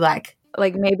to like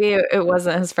maybe it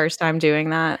wasn't his first time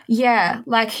doing that. Yeah,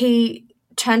 like he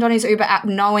turned on his Uber app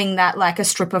knowing that like a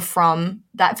stripper from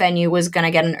that venue was going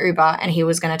to get an Uber and he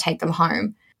was going to take them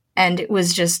home. And it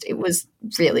was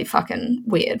really fucking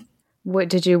weird. What,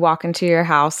 did you walk into your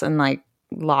house and like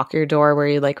lock your door? Were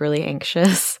you like really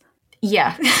anxious?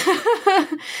 Yeah.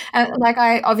 And like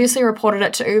I obviously reported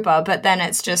it to Uber, but then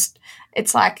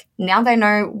it's like now they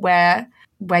know where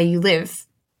you live.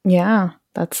 Yeah,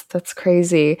 that's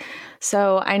crazy.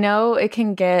 So I know it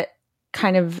can get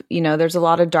kind of, there's a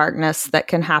lot of darkness that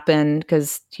can happen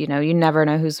because, you never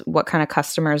know what kind of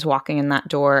customer is walking in that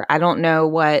door. I don't know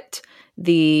what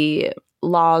the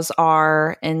laws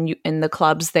are in the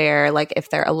clubs there, like if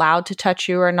they're allowed to touch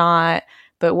you or not.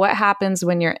 But what happens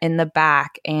when you're in the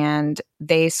back and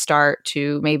they start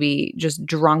to maybe just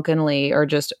drunkenly or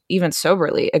just even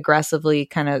soberly, aggressively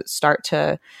kind of start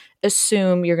to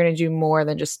assume you're going to do more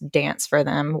than just dance for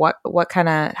them? What kind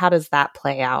of, how does that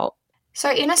play out? So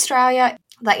in Australia,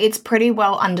 like it's pretty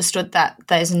well understood that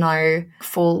there's no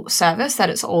full service,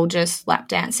 that it's all just lap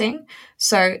dancing.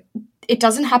 So it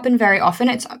doesn't happen very often.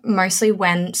 It's mostly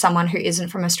when someone who isn't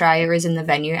from Australia is in the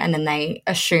venue and then they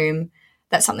assume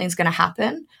that something's going to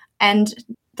happen. And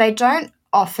they don't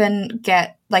often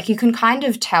get, like, you can kind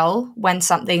of tell when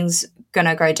something's going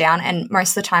to go down. And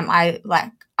most of the time I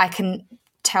can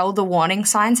tell the warning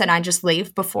signs and I just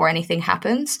leave before anything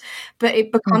happens. But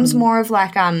it becomes more of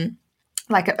like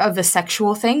of a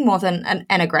sexual thing more than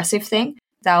an aggressive thing.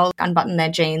 They'll unbutton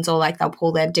their jeans or like they'll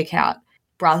pull their dick out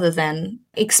rather than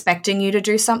expecting you to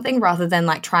do something, rather than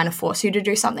like trying to force you to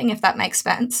do something, if that makes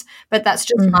sense. But that's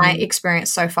just my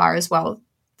experience so far as well.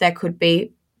 There could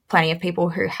be plenty of people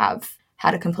who have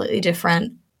had a completely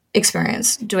different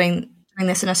experience doing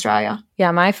this in Australia. Yeah,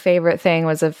 my favorite thing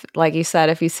was, if, like you said,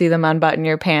 if you see them unbutton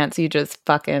your pants, you just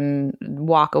fucking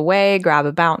walk away, grab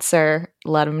a bouncer,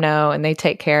 let them know, and they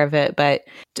take care of it. But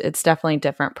it's definitely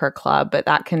different per club. But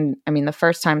that can, I mean, the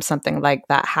first time something like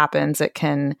that happens, it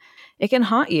can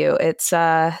haunt you. It's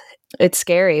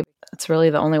scary. It's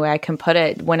really the only way I can put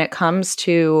it. When it comes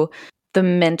to the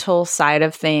mental side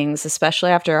of things, especially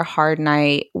after a hard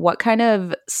night, what kind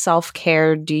of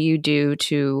self-care do you do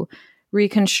to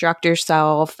reconstruct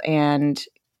yourself and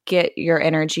get your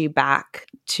energy back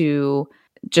to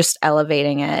just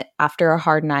elevating it after a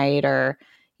hard night? Or,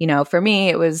 you know, for me,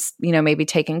 it was, you know, maybe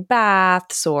taking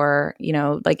baths, or, you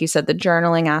know, like you said, the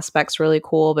journaling aspect's really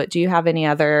cool. But do you have any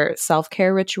other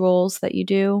self-care rituals that you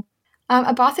do?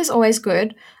 A bath is always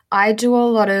good. I do a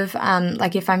lot of,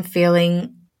 like if I'm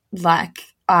feeling like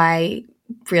I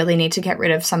really need to get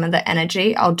rid of some of the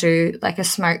energy, I'll do like a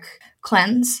smoke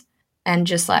cleanse and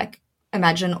just like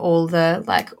imagine all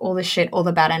the shit, all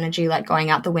the bad energy like going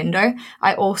out the window.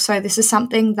 I also, this is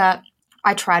something that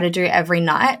I try to do every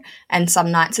night, and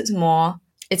some nights it's more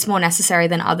necessary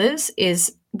than others,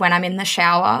 is when I'm in the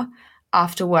shower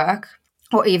after work,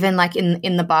 or even like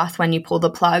in the bath when you pull the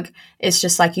plug. It's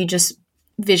just like you just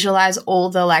visualize all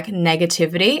the like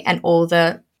negativity and all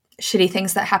the shitty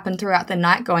things that happen throughout the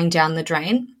night going down the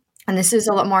drain. And this is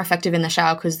a lot more effective in the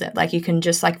shower because like you can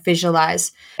just like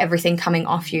visualize everything coming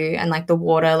off you and like the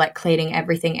water like cleaning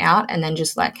everything out, and then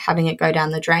just like having it go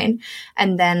down the drain,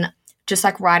 and then just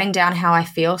like writing down how I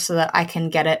feel so that I can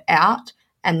get it out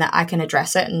and that I can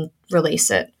address it and release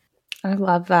it. I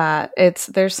love that.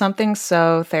 There's something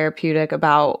so therapeutic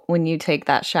about when you take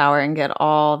that shower and get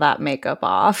all that makeup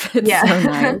off. It's so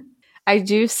nice. I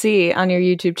do see on your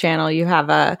YouTube channel you have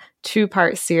a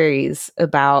 2-part series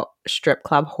about strip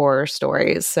club horror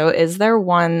stories. So is there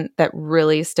one that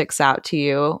really sticks out to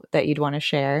you that you'd want to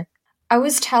share? I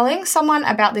was telling someone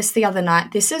about this the other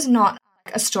night. This is not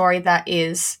a story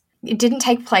it didn't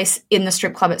take place in the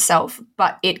strip club itself,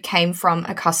 but it came from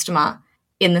a customer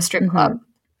in the strip club.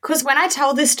 Because when I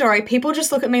tell this story, people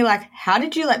just look at me like, how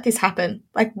did you let this happen?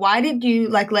 Like, why did you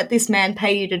like let this man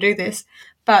pay you to do this?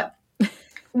 But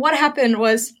what happened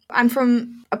was, I'm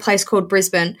from a place called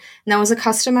Brisbane, and there was a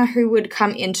customer who would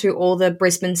come into all the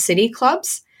Brisbane city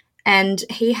clubs, and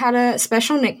he had a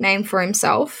special nickname for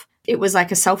himself. It was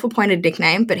like a self-appointed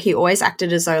nickname, but he always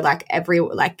acted as though like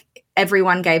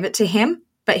everyone gave it to him,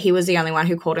 but he was the only one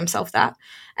who called himself that.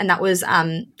 And that was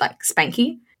like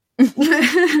Spanky.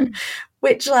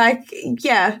 Which like,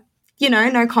 yeah, you know,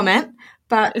 no comment.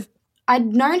 But I'd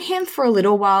known him for a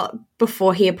little while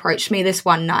before he approached me this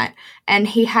one night, and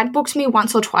he had booked me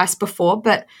once or twice before,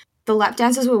 but the lap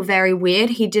dances were very weird.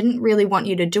 He didn't really want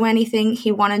you to do anything.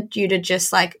 He wanted you to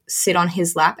just like sit on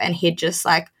his lap and he'd just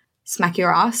like smack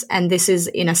your ass. And this is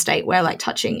in a state where like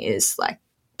touching is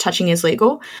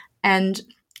legal. And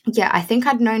yeah, I think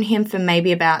I'd known him for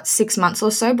maybe about 6 months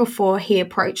or so before he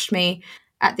approached me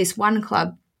at this one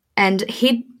club. And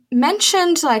he'd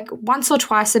mentioned like once or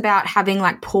twice about having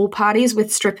like pool parties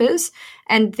with strippers.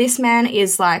 And this man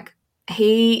is like,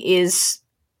 he is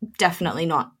definitely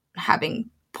not having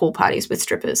pool parties with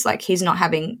strippers. Like he's not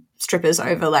having strippers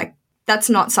over, like that's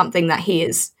not something that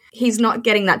he's not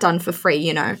getting that done for free,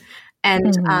 you know?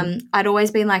 And I'd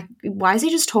always been like, why is he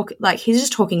just he's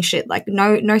just talking shit. Like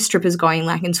no strippers going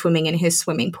like and swimming in his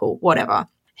swimming pool, whatever.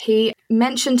 He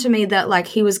mentioned to me that like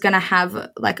he was going to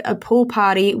have like a pool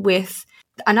party with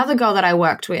another girl that I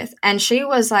worked with, and she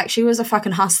was a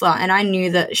fucking hustler, and I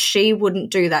knew that she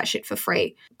wouldn't do that shit for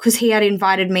free because he had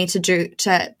invited me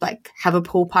to like have a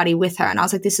pool party with her, and I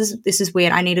was like, this is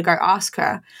weird. I need to go ask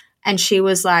her. And she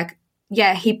was like,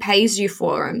 yeah, he pays you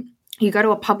for him. You go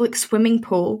to a public swimming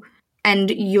pool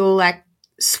and you'll like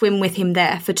swim with him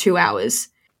there for 2 hours.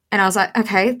 And I was like,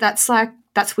 okay, that's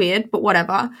weird, but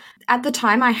whatever. At the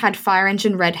time I had fire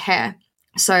engine red hair.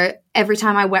 So every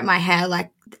time I wet my hair,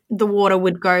 like the water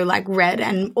would go like red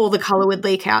and all the color would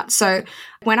leak out. So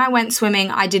when I went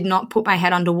swimming, I did not put my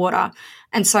head underwater.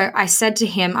 And so I said to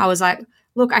him, I was like,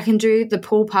 look, I can do the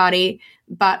pool party,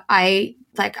 but I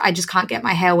just can't get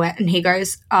my hair wet. And he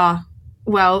goes, oh,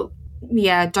 well,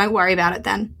 yeah, don't worry about it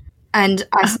then. And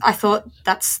I thought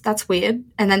that's weird.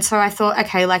 And then so I thought,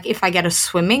 okay, like if I get a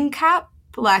swimming cap,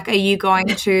 like, are you going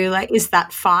to like, is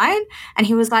that fine? And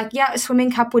he was like, yeah, a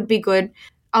swimming cap would be good.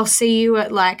 I'll see you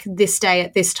at like this day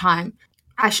at this time.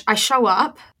 I show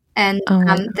up and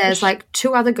there's like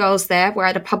 2 other girls there. We're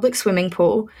at a public swimming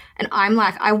pool. And I'm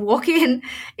like, I walk in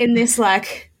this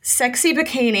like sexy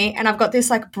bikini and I've got this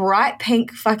like bright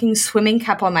pink fucking swimming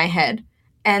cap on my head.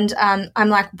 And I'm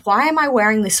like, why am I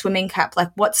wearing this swimming cap? Like,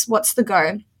 what's the go?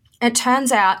 And it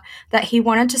turns out that he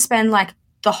wanted to spend like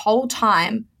the whole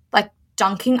time like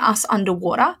dunking us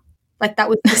underwater. Like that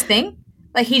was his thing.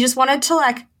 Like he just wanted to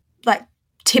like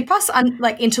tip us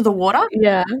like into the water.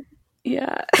 Yeah.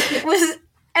 It was,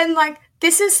 and like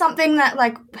this is something that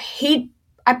like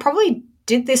I probably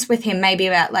did this with him maybe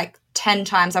about like 10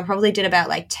 times. I probably did about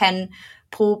like 10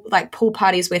 pool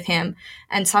parties with him,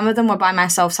 and some of them were by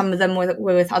myself, some of them were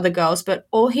with other girls, but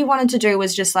all he wanted to do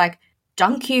was just like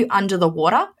dunk you under the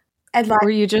water. And like, were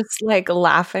you just like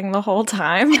laughing the whole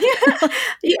time?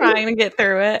 Trying to get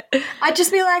through it? I'd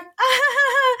just be like,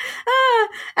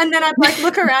 and then I'd like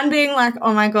look around being like,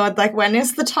 oh my God, like when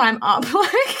is the time up?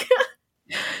 Like,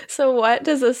 so what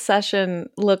does a session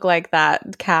look like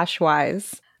that cash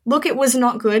wise? Look, it was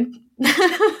not good.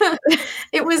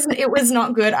 It was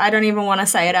not good. I don't even want to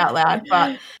say it out loud,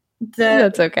 but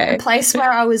that's okay. The place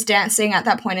where I was dancing at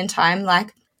that point in time,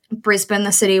 like Brisbane,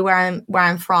 the city where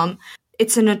I'm from,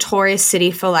 it's a notorious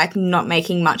city for like not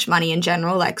making much money in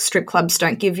general. Like strip clubs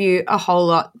don't give you a whole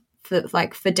lot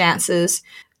for dancers.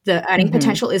 The earning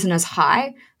potential isn't as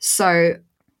high. So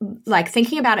like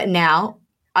thinking about it now,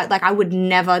 I would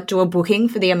never do a booking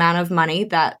for the amount of money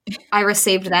that I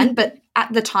received then. But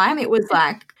at the time it was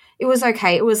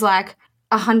okay. It was like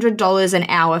 $100 an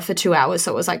hour for 2 hours.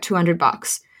 So it was like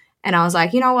 $200. And I was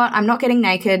like, you know what? I'm not getting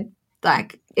naked.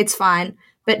 Like it's fine.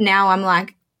 But now I'm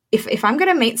like, if I'm going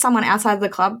to meet someone outside of the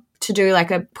club to do like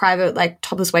a private, like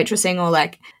topless waitressing, or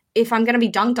like if I'm going to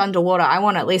be dunked underwater, I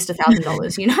want at least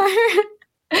 $1,000, you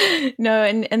know? No.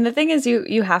 And the thing is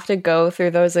you have to go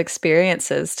through those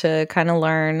experiences to kind of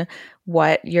learn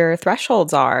what your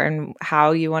thresholds are and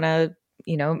how you want to,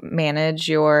 you know, manage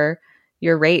your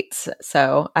rates.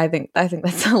 So I think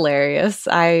that's hilarious.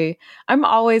 I'm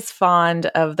always fond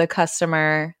of the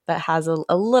customer that has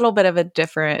a little bit of a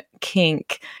different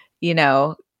kink, you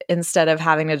know, instead of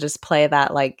having to just play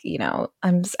that like, you know,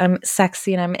 I'm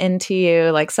sexy and I'm into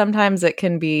you. Like sometimes it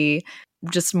can be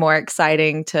just more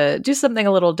exciting to do something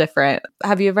a little different.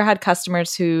 Have you ever had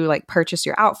customers who like purchase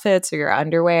your outfits or your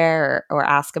underwear or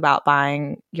ask about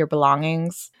buying your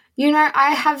belongings? You know,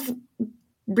 I have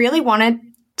really wanted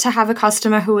to have a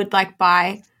customer who would like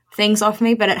buy things off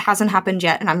me, but it hasn't happened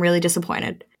yet and I'm really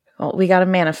disappointed. Well, we got to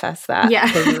manifest that.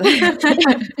 Yeah.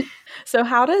 So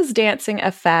how does dancing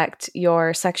affect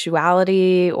your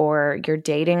sexuality or your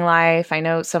dating life? I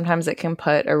know sometimes it can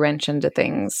put a wrench into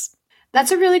things.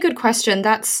 That's a really good question.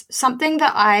 That's something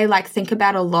that I like think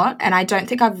about a lot, and I don't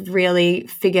think I've really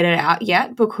figured it out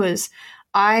yet because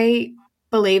I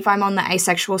believe I'm on the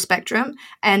asexual spectrum,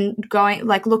 and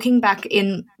looking back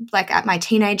in like at my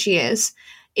teenage years,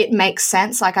 it makes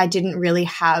sense. Like I didn't really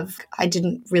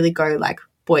go like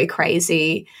boy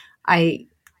crazy. I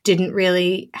didn't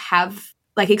really have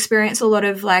like experience a lot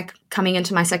of like coming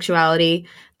into my sexuality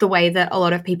the way that a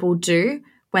lot of people do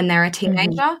when they're a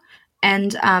teenager.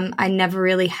 And I never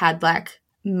really had like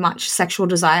much sexual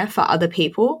desire for other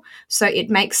people. So it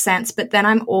makes sense. But then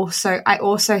I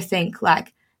also think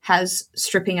like, has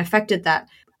stripping affected that?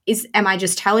 Am I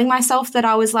just telling myself that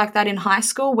I was like that in high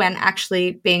school when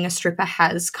actually being a stripper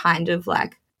has kind of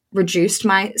like reduced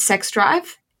my sex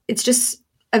drive? It's just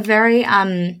a very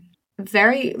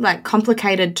like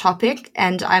complicated topic,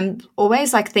 and I'm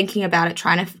always like thinking about it,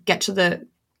 trying to get to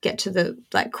the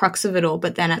like crux of it all.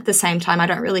 But then at the same time,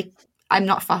 I'm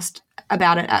not fussed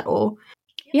about it at all.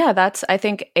 Yeah, I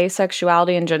think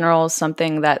asexuality in general is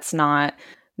something that's not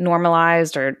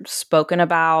normalized or spoken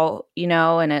about,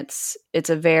 and it's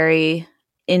a very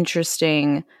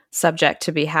interesting subject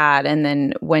to be had. And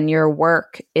then when your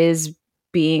work is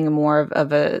being more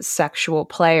of a sexual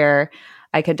player,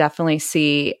 I could definitely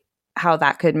see how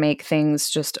that could make things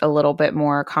just a little bit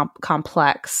more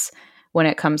complex when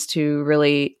it comes to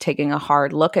really taking a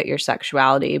hard look at your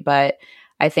sexuality. But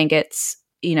I think it's,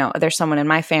 there's someone in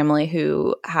my family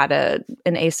who had an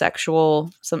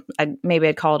asexual, maybe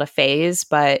I'd call it a phase,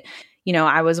 but,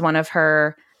 I was one of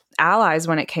her allies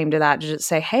when it came to that, to just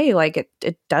say, hey, like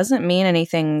it doesn't mean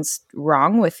anything's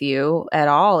wrong with you at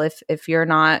all. If you're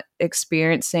not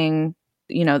experiencing,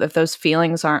 if those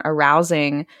feelings aren't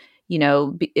arousing,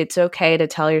 it's okay to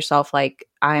tell yourself, like,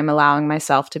 I'm allowing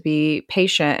myself to be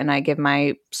patient and I give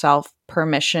myself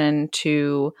permission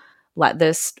to let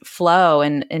this flow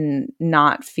and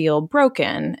not feel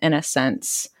broken, in a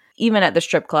sense. Even at the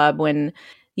strip club, when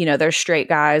there's straight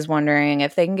guys wondering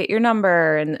if they can get your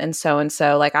number and so.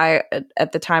 Like,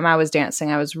 at the time I was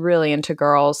dancing, I was really into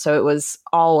girls. So it was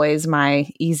always my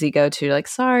easy go-to, like,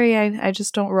 sorry, I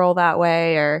just don't roll that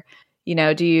way. Or,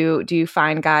 do you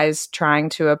find guys trying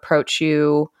to approach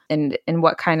you, and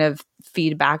what kind of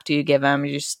feedback do you give them?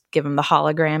 You just give them the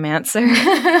hologram answer?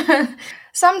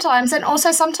 Sometimes. And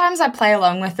also sometimes I play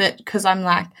along with it because I'm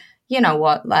like, you know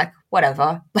what, like,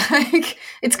 whatever. Like,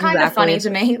 it's kind of funny to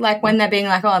me, like, when they're being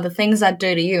like, oh, the things I'd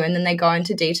do to you, and then they go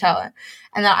into detail.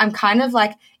 And I'm kind of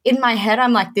like, in my head,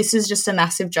 I'm like, this is just a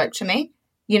massive joke to me,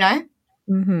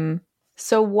 Mm-hmm.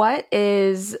 So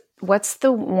what's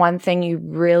the one thing you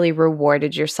really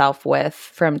rewarded yourself with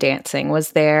from dancing?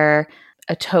 Was there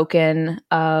a token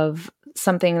of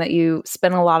something that you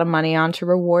spent a lot of money on to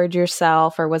reward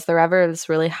yourself? Or was there ever this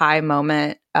really high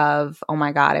moment of, oh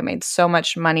my God, I made so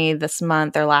much money this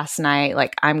month or last night,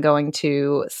 like, I'm going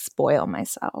to spoil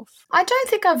myself? I don't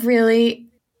think I've really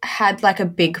had like a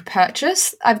big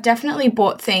purchase. I've definitely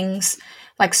bought things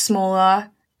like smaller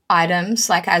items,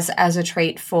 like as a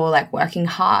treat for like working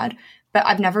hard, but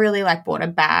I've never really like bought a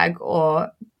bag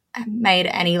or made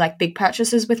any like big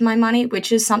purchases with my money,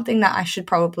 which is something that I should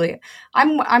probably,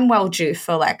 I'm well due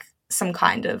for like some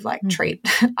kind of like treat.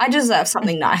 I deserve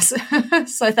something nice.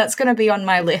 So that's going to be on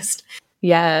my list.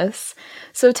 Yes.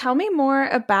 So tell me more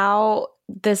about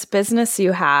this business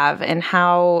you have and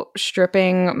how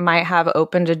stripping might have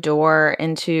opened a door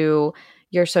into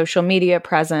your social media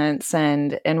presence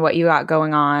and what you got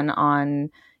going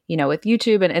on, with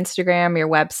YouTube and Instagram, your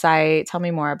website. Tell me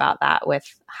more about that with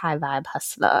High Vibe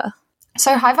Hustler.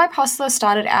 So High Vibe Hustler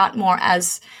started out more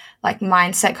as like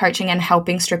mindset coaching and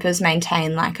helping strippers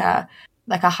maintain like a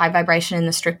high vibration in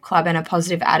the strip club and a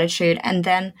positive attitude. And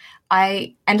then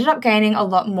I ended up gaining a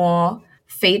lot more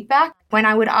feedback when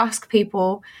I would ask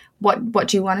people, what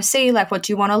do you want to see? Like, what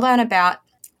do you want to learn about?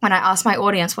 When I asked my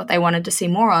audience what they wanted to see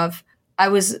more of, I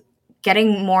was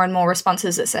getting more and more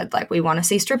responses that said, like, we want to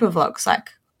see stripper vlogs. Like,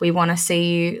 we want to see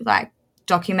you like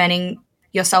documenting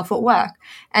yourself at work.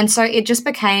 And so it just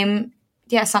became,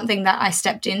 something that I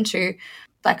stepped into.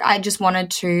 Like, I just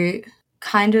wanted to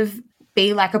kind of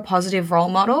be like a positive role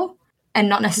model, and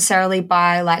not necessarily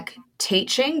by like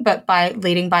teaching, but by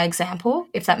leading by example,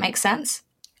 if that makes sense.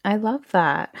 I love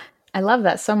that. I love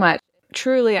that so much.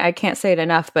 Truly, I can't say it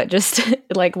enough, but just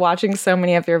like watching so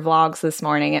many of your vlogs this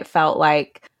morning, it felt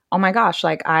like, oh my gosh,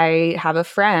 like I have a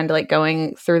friend like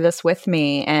going through this with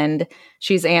me, and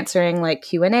she's answering like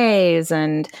Q&As,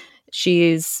 and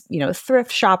she's,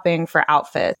 thrift shopping for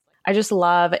outfits. I just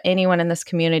love anyone in this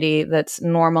community that's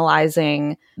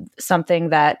normalizing something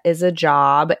that is a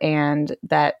job and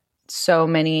that so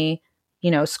many,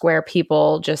 square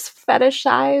people just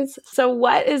fetishize. So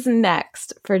what is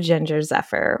next for Ginger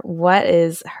Zephyr? What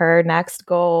is her next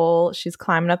goal? She's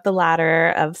climbing up the ladder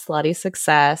of slutty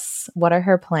success. What are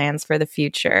her plans for the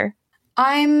future?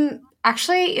 I'm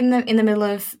actually in the middle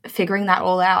of figuring that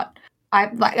all out. I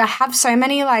have so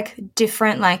many like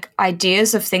different like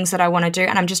ideas of things that I want to do,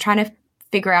 and I'm just trying to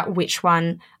figure out which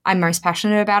one I'm most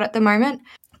passionate about at the moment.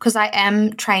 Because I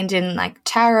am trained in like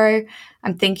tarot.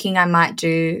 I'm thinking I might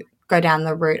go down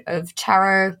the route of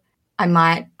tarot. I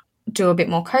might do a bit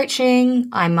more coaching.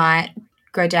 I might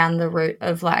go down the route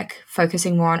of like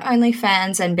focusing more on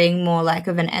OnlyFans and being more like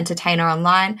of an entertainer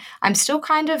online. I'm still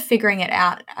kind of figuring it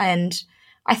out, and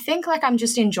I think like I'm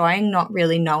just enjoying not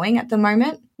really knowing at the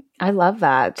moment. I love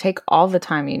that. Take all the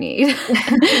time you need.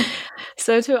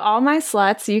 So to all my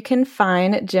sluts, you can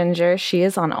find Ginger. She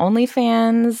is on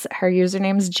OnlyFans. Her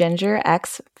username is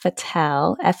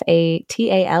GingerXFatale,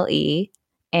 Fatale.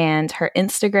 And her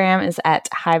Instagram is at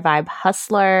High Vibe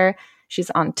Hustler. She's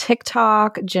on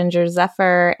TikTok, Ginger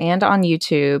Zephyr, and on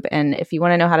YouTube. And if you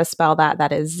want to know how to spell that,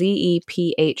 that is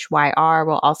Zephyr.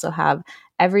 We'll also have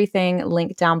everything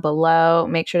linked down below.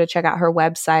 Make sure to check out her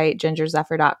website,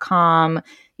 gingerzephyr.com.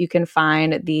 You can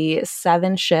find the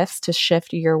 7 shifts to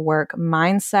shift your work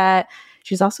mindset.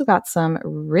 She's also got some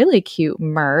really cute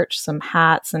merch, some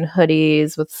hats and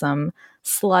hoodies with some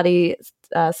slutty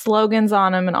slogans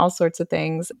on them and all sorts of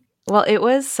things. Well, it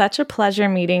was such a pleasure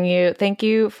meeting you. Thank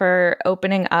you for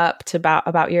opening up to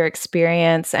about your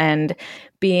experience and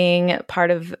being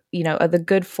part of, the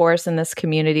good force in this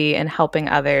community and helping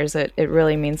others. It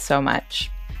really means so much.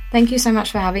 Thank you so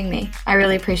much for having me. I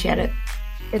really appreciate it.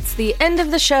 It's the end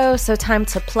of the show, so time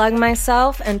to plug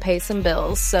myself and pay some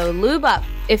bills. So lube up.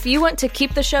 If you want to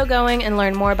keep the show going and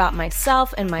learn more about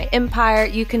myself and my empire,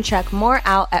 you can check more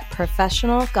out at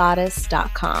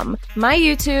professionalgoddess.com. My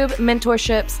YouTube,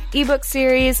 mentorships, ebook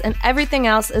series, and everything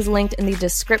else is linked in the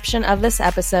description of this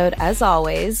episode, as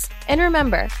always. And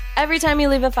remember, every time you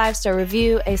leave a 5-star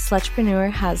review, a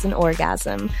slutrepreneur has an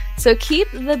orgasm. So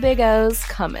keep the big O's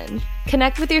coming.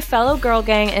 Connect with your fellow girl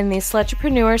gang in the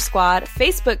Slutrepreneur Squad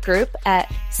Facebook group at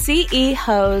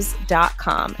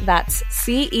cehose.com. That's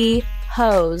cehose.com.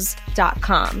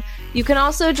 You can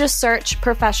also just search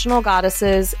Professional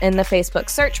Goddesses in the Facebook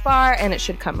search bar and it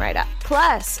should come right up.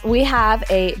 Plus, we have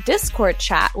a Discord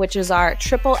chat, which is our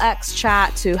XXX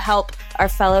chat to help our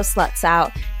fellow sluts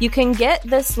out. You can get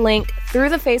this link through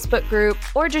the Facebook group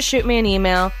or just shoot me an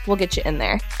email. We'll get you in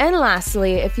there. And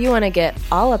lastly, if you want to get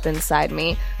all up inside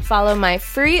me, follow my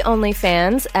free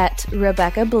OnlyFans at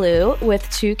Rebecca Blue with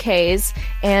 2 Ks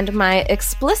and my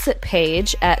explicit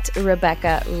page at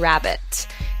Rebecca Rabbit.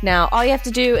 Now, all you have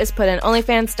to do is put in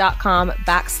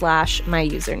onlyfans.com/my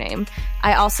username.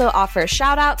 I also offer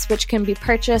shoutouts, which can be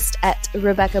purchased at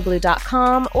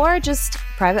RebeccaBlue.com or just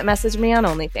private message me on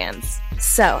OnlyFans.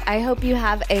 So I hope you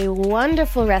have a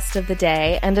wonderful rest of the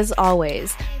day. And as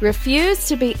always, refuse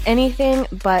to be anything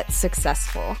but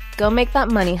successful. Go make that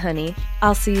money, honey.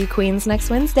 I'll see you queens next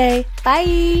Wednesday.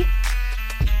 Bye.